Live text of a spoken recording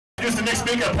the next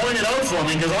speaker point it out for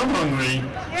me because I'm hungry.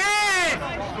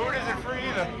 Yeah! Food isn't free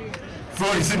either.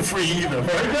 Food isn't free either.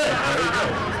 Very good. Very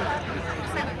good.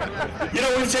 You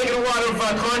know, we've taken a lot of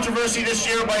controversy this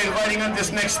year by inviting up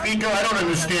this next speaker. I don't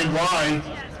understand why.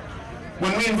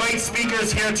 When we invite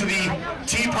speakers here to the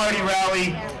Tea Party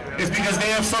rally, it's because they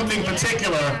have something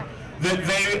particular that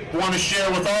they want to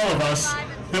share with all of us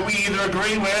that we either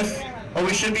agree with or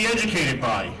we should be educated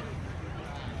by.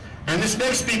 And this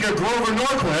next speaker, Grover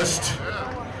Norquist,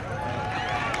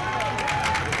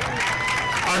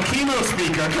 our keynote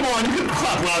speaker. Come on, you can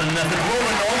clap loud enough for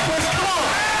Grover Norquist. Come on!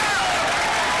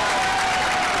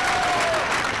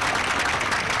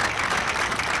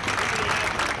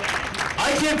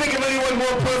 I can't think of anyone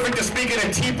more perfect to speak at a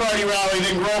Tea Party rally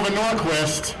than Grover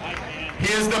Norquist.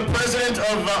 He is the president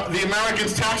of the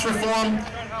Americans Tax Reform,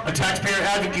 a taxpayer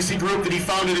advocacy group that he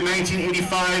founded in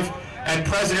 1985 at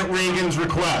President Reagan's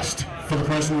request, for the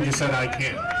person who just said I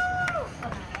can't.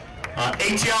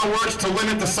 ATR works to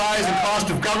limit the size and cost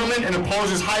of government and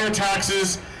opposes higher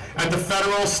taxes at the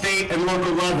federal, state, and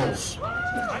local levels.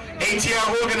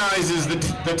 ATR organizes the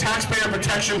Taxpayer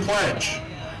Protection Pledge,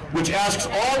 which asks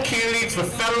all candidates for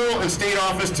federal and state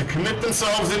office to commit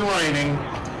themselves in writing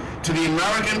to the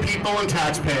American people and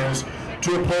taxpayers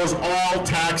to oppose all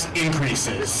tax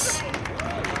increases.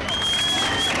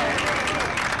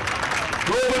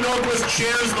 Grover Norquist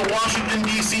chairs the Washington,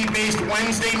 D.C.-based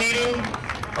Wednesday meeting,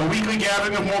 a weekly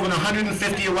gathering of more than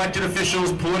 150 elected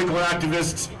officials, political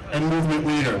activists, and movement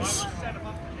leaders.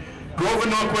 Grover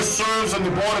Norquist serves on the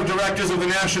board of directors of the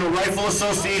National Rifle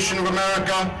Association of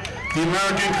America, the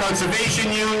American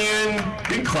Conservation Union,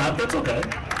 you can clap, that's okay,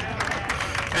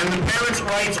 and the Parents'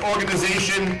 Rights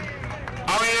Organization.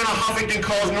 Arianna Huffington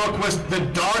calls Norquist the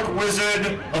dark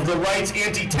wizard of the rights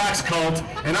anti-tax cult,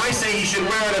 and I say he should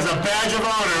wear it as a badge of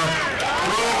honor.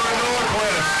 Grover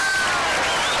Norquist.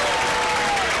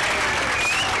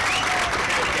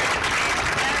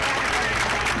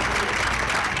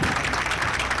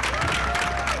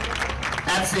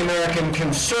 That's the American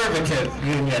Conservative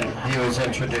Union he was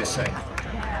introducing.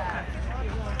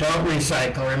 Don't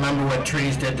recycle. Remember what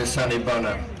trees did to Sonny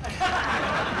Bono.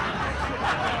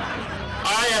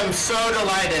 I am so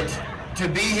delighted to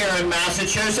be here in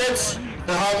Massachusetts,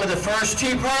 the home of the first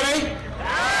Tea Party,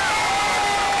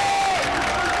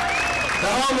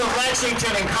 the home of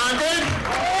Lexington and Concord,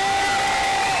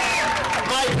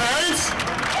 my parents.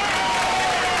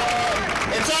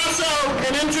 It's also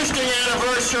an interesting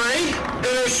anniversary,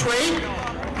 bittersweet.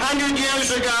 100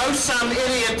 years ago, some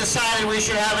idiot decided we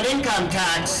should have an income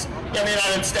tax in the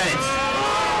United States.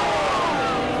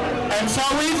 And so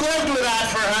we've lived with that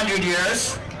for 100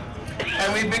 years,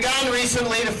 and we've begun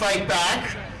recently to fight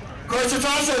back. Of course, it's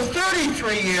also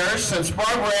 33 years since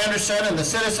Barbara Anderson and the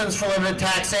Citizens for Limited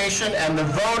Taxation and the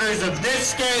voters of this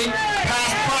state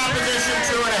passed Proposition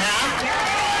 2.5.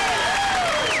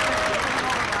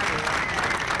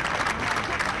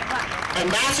 And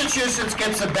Massachusetts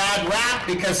gets a bad rap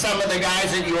because some of the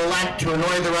guys that you elect to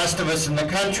annoy the rest of us in the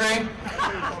country.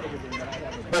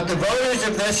 But the voters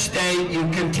of this state, you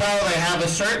can tell they have a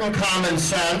certain common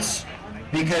sense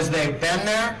because they've been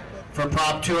there for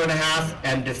Prop 2.5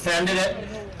 and defended it.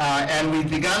 And we've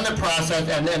begun the process,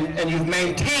 and you've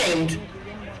maintained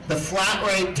the flat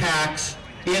rate tax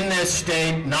in this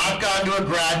state, not gone to a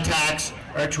grad tax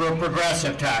or to a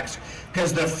progressive tax.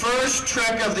 Because the first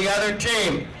trick of the other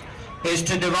team is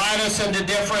to divide us into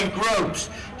different groups.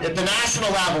 At the national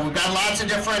level, we've got lots of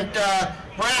different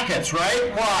brackets,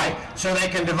 right? Why? So they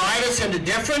can divide us into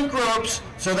different groups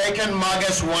so they can mug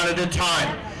us one at a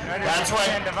time. That's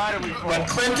what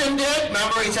Clinton did.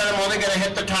 Remember, he said, I'm only going to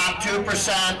hit the top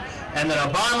 2%. And then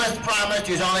Obama promised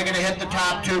he's only going to hit the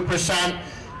top 2%.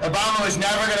 Obama was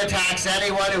never going to tax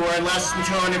anyone who earned less than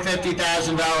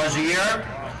 $250,000 a year.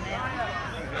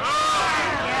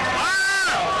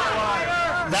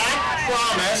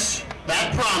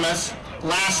 That promise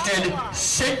lasted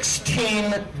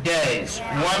 16 days,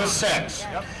 1-6.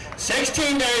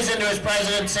 16 days into his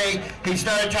presidency, he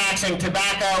started taxing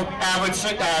average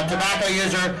tobacco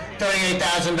user,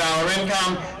 $38,000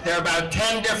 income. There are about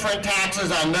 10 different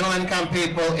taxes on middle-income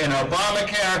people in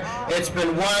Obamacare. It's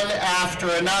been one after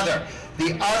another.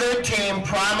 The other team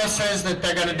promises that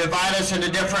they're going to divide us into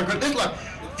different groups. Look,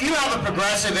 if you have a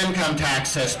progressive income tax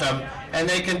system, and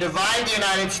they can divide the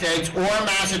United States or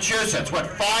Massachusetts,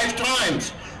 5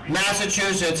 times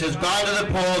Massachusetts has gone to the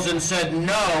polls and said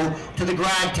no to the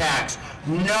grad tax,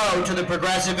 no to the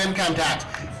progressive income tax,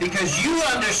 because you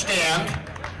understand,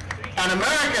 and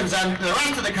Americans and the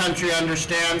rest of the country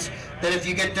understands, that if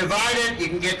you get divided, you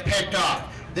can get picked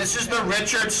off. This is the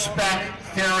Richard Speck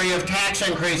theory of tax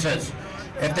increases.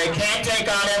 If they can't take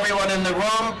on everyone in in the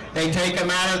room, they take them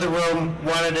out of the room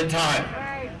one at a time.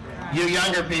 You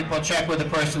younger people, check with the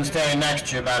person standing next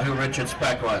to you about who Richard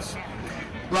Speck was.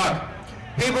 Look,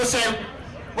 people say,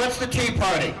 what's the Tea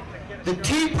Party? The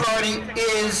Tea Party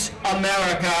is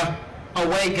America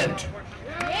awakened.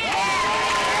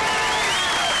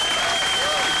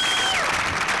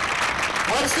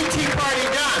 What's the Tea Party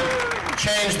done?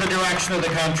 Change the direction of the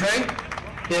country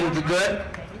in the good,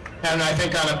 and I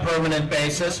think on a permanent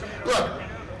basis. Look,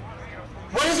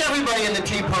 what does everybody in the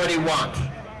Tea Party want?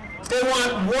 They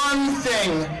want one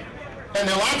thing, and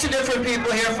there are lots of different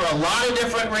people here for a lot of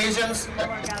different reasons.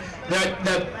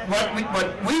 What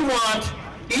we want,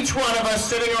 each one of us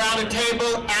sitting around a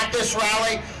table at this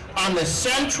rally, on the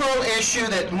central issue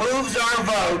that moves our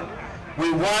vote,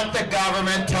 we want the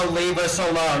government to leave us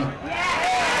alone.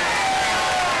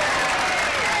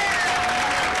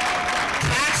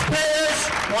 Taxpayers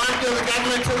want the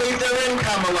government to leave their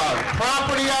income alone.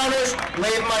 Property owners,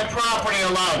 leave my property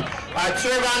alone. I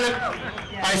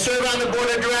serve on the board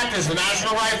of directors of the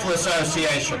National Rifle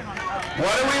Association.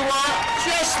 What do we want?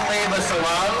 Just leave us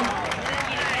alone.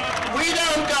 We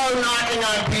don't go knocking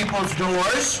on people's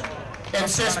doors,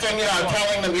 insisting,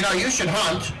 telling them, you should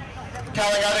hunt,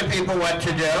 telling other people what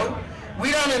to do.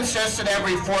 We don't insist that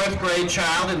every fourth grade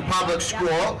child in public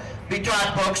school be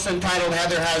taught books entitled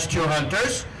Heather Has Two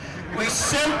Hunters. We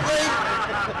simply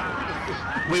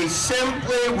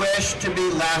wish to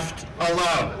be left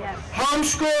alone.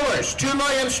 Homeschoolers, 2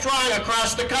 million strong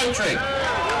across the country.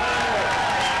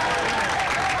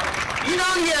 You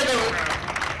don't hear them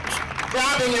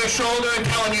grabbing your shoulder and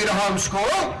telling you to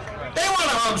homeschool. They want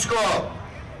to homeschool.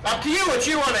 Up to you what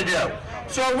you want to do.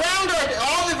 So around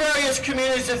all the various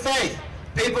communities of faith,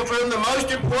 people for whom the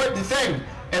most important thing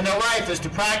in their life is to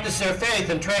practice their faith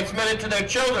and transmit it to their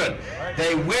children,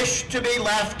 they wish to be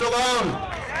left alone.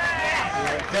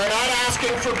 They're not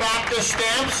asking for Baptist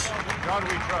stamps. God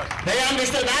we trust. They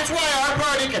understand. That's why our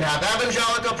party can have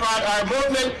evangelical, our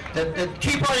movement, the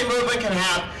Tea Party movement can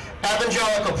have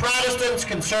evangelical Protestants,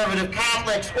 conservative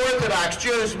Catholics, Orthodox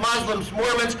Jews, Muslims,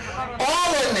 Mormons,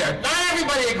 all in there. Not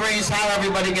everybody agrees how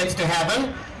everybody gets to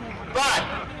heaven, but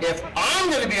if I'm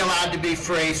going to be allowed to be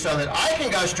free so that I can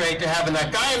go straight to heaven,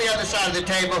 that guy on the other side of the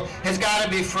table has got to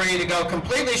be free to go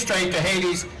completely straight to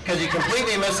Hades because he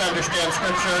completely misunderstands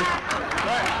Scripture.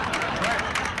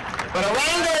 But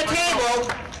around our table,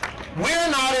 we're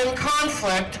not in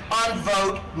conflict on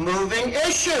vote-moving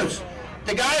issues.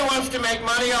 The guy who wants to make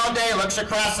money all day looks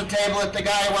across the table at the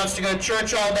guy who wants to go to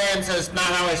church all day and says, not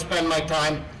how I spend my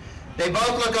time. They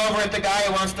both look over at the guy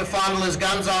who wants to fondle his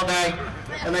guns all day,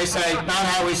 and they say, not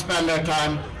how we spend our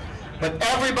time. But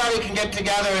everybody can get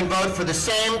together and vote for the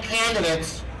same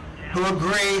candidates who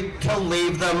agree to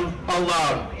leave them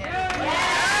alone.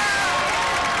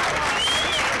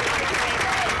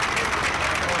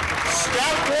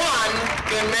 Step one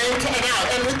in maintaining out,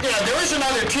 and there is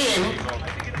another team.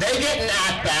 They get an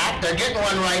at-bat. They're getting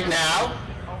one right now.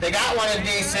 They got one in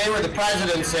D.C. with the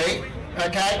presidency,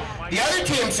 okay? The other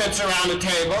team sits around a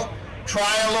table,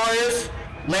 trial lawyers,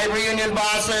 labor union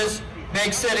bosses,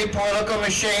 big city political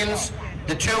machines,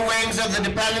 the two wings of the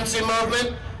dependency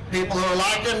movement, people who are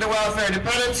locked into welfare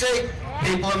dependency,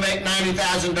 people who make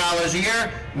 $90,000 a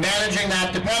year, managing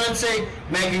that dependency,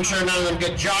 making sure none of them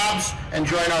get jobs and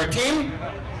join our team.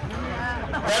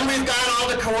 Then we've got all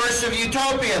the coercive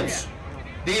utopians.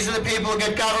 These are the people who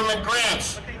get government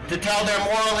grants to tell their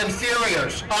moral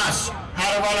inferiors, us,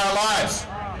 how to run our lives.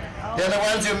 They're the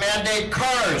ones who mandate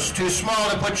cars too small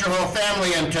to put your whole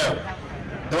family into.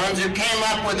 The ones who came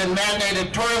up with and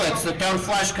mandated toilets that don't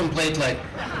flush completely.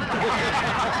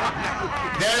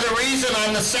 They're the reason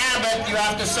on the Sabbath you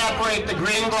have to separate the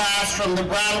green glass from the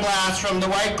brown glass from the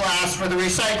white glass for the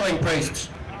recycling priests.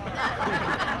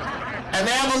 And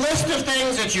they have a list of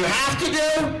things that you have to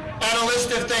do and a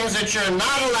list of things that you're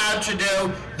not allowed to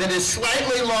do that is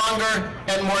slightly longer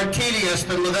and more tedious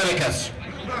than Leviticus.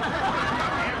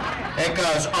 It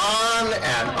goes on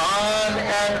and on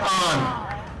and on.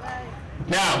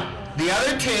 Now, the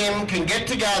other team can get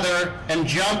together and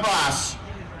jump us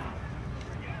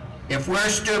if we're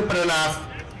stupid enough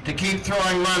to keep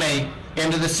throwing money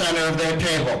into the center of their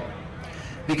table.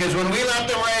 Because when we let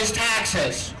them raise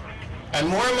taxes, and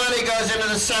more money goes into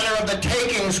the center of the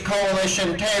Takings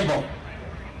Coalition table,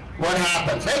 what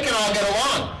happens? They can all get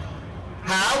along.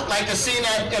 How? Like the scene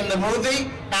in the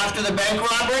movie after the bank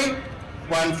robbery?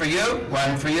 One for you,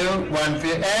 one for you, one for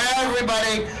you.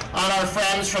 Everybody on our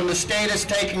friends from the Statist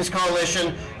Takings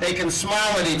Coalition, they can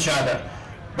smile at each other.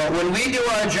 But when we do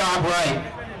our job right,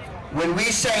 when we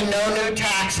say no new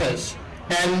taxes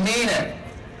and mean it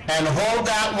and hold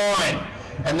that line,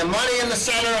 and the money in the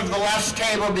center of the left's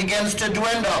table begins to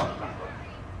dwindle.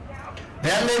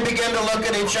 Then they begin to look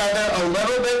at each other a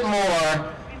little bit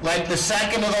more like the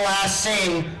second to the last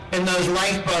scene in those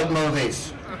lifeboat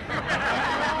movies.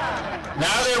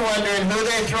 Now they're wondering who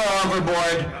they throw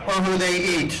overboard or who they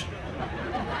eat.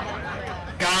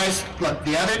 Guys, look,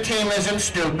 the other team isn't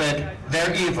stupid,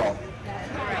 they're evil.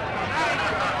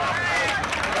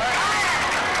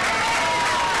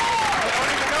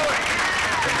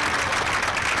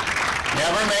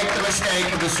 Never make the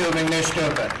mistake of assuming they're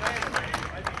stupid.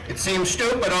 It seems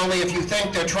stupid only if you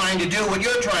think they're trying to do what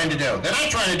you're trying to do. They're not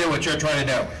trying to do what you're trying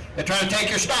to do. They're trying to take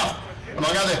your stuff,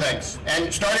 among other things,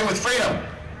 and starting with freedom.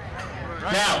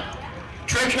 Now,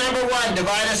 trick number one,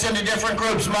 divide us into different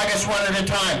groups, mug us one at a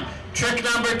time. Trick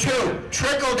number two,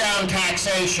 trickle-down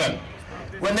taxation.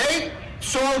 When they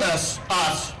sold us,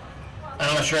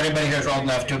 I'm not sure anybody here is old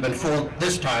enough to have been fooled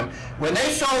this time, when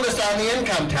they sold us on the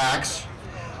income tax,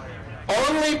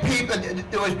 only people,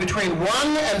 it was between 1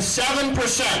 and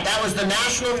 7%. That was the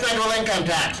national federal income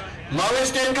tax.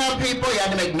 Lowest income people, you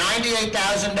had to make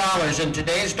 $98,000. In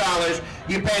today's dollars,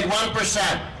 you paid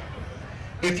 1%.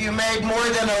 If you made more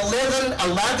than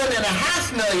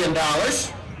 $11.5 million,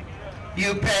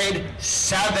 you paid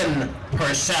 7%.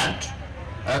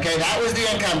 Okay, that was the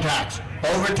income tax.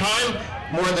 Over time,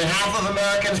 more than half of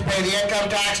Americans pay the income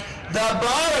tax. The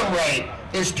bottom rate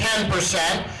is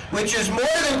 10%, which is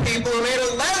more than people who made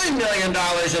 $11 million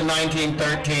in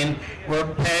 1913 were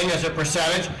paying as a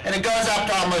percentage, and it goes up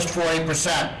to almost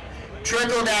 40%.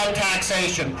 Trickle-down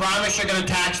taxation. Promise you're going to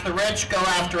tax the rich, go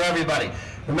after everybody.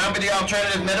 Remember the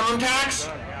alternative minimum tax?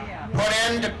 Put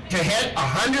in to hit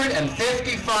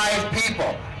 155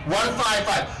 people.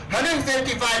 155.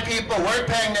 155 people weren't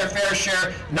paying their fair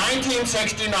share.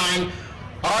 1969,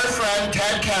 our friend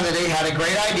Ted Kennedy had a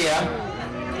great idea.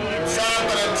 Set up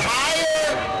an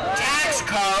entire tax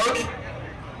code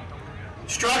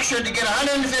structured to get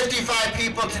 155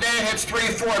 people. Today it hits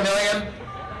 3-4 million.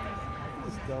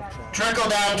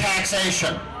 Trickle-down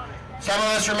taxation. Some of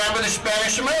us remember the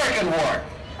Spanish-American War.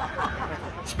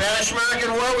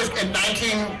 Spanish-American War was in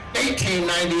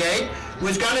 1898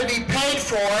 was going to be paid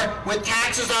for with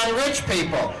taxes on rich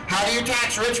people. How do you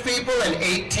tax rich people in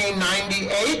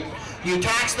 1898? You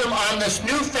tax them on this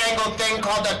newfangled thing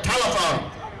called the telephone.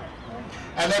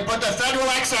 And they put the federal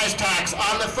excise tax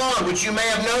on the phone, which you may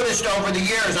have noticed over the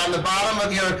years on the bottom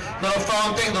of your little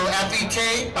phone thing, little FET.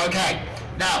 Okay.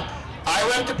 Now, I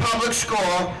went to public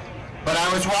school, but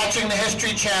I was watching the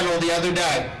History Channel the other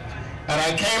day, and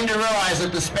I came to realize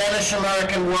that the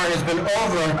Spanish-American War has been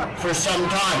over for some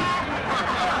time.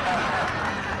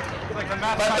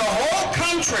 But the whole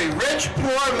country, rich,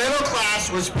 poor, middle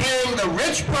class, was paying the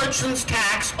rich person's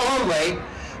tax only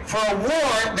for a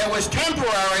war that was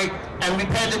temporary, and we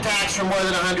paid the tax for more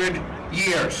than 100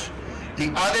 years.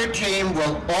 The other team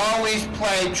will always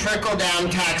play trickle-down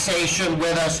taxation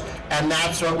with us, and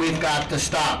that's what we've got to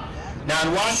stop. Now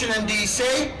in Washington,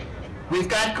 D.C., we've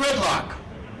got gridlock,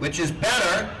 which is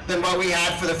better than what we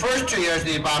had for the first 2 years of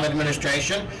the Obama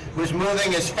administration, was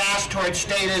moving as fast towards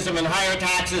statism and higher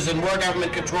taxes and more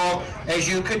government control as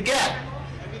you could get.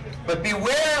 But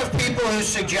beware of people who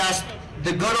suggest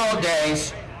the good old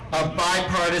days of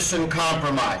bipartisan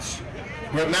compromise.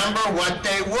 Remember what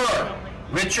they were.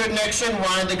 Richard Nixon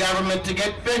wanted the government to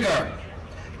get bigger.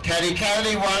 Teddy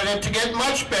Kennedy wanted it to get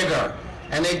much bigger.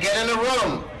 And they'd get in a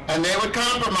room and they would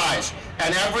compromise.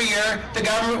 And every year the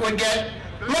government would get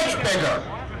much bigger.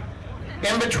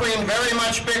 In between very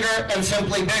much bigger and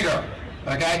simply bigger.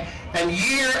 Okay? And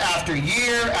year after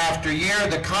year after year,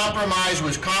 the compromise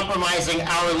was compromising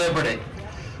our liberty.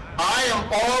 I am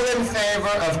all in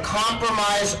favor of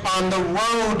compromise on the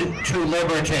road to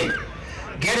liberty.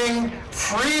 Getting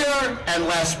freer and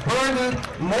less burdened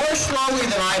more slowly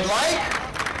than I'd like.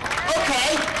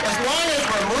 Okay, as long as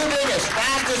we're moving as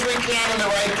fast as we can in the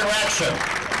right direction.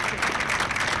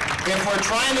 If we're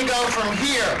trying to go from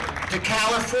here to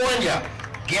California,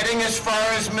 getting as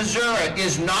far as Missouri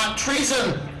is not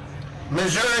treason.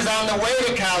 Missouri is on the way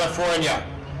to California.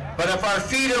 But if our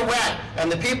feet are wet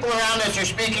and the people around us are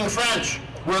speaking French,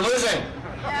 we're losing.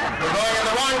 We're going in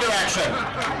the wrong direction.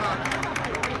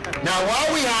 Now,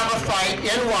 while we have a fight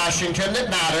in Washington that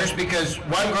matters, because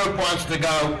one group wants to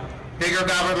go bigger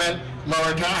government,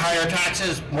 higher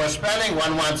taxes, more spending,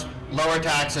 one wants lower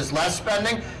taxes, less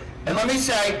spending, and let me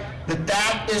say that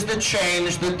that is the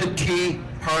change that the Tea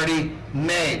Party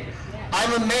made.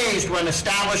 I'm amazed when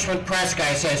establishment press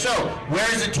guys say, so,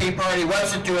 where's the Tea Party?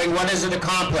 What's it doing? What has it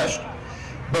accomplished?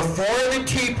 Before the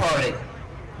Tea Party,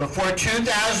 before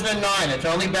 2009, it's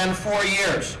only been 4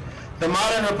 years, the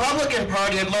modern Republican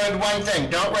Party had learned one thing: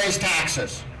 don't raise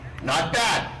taxes. Not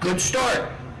bad. Good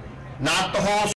start. Not the whole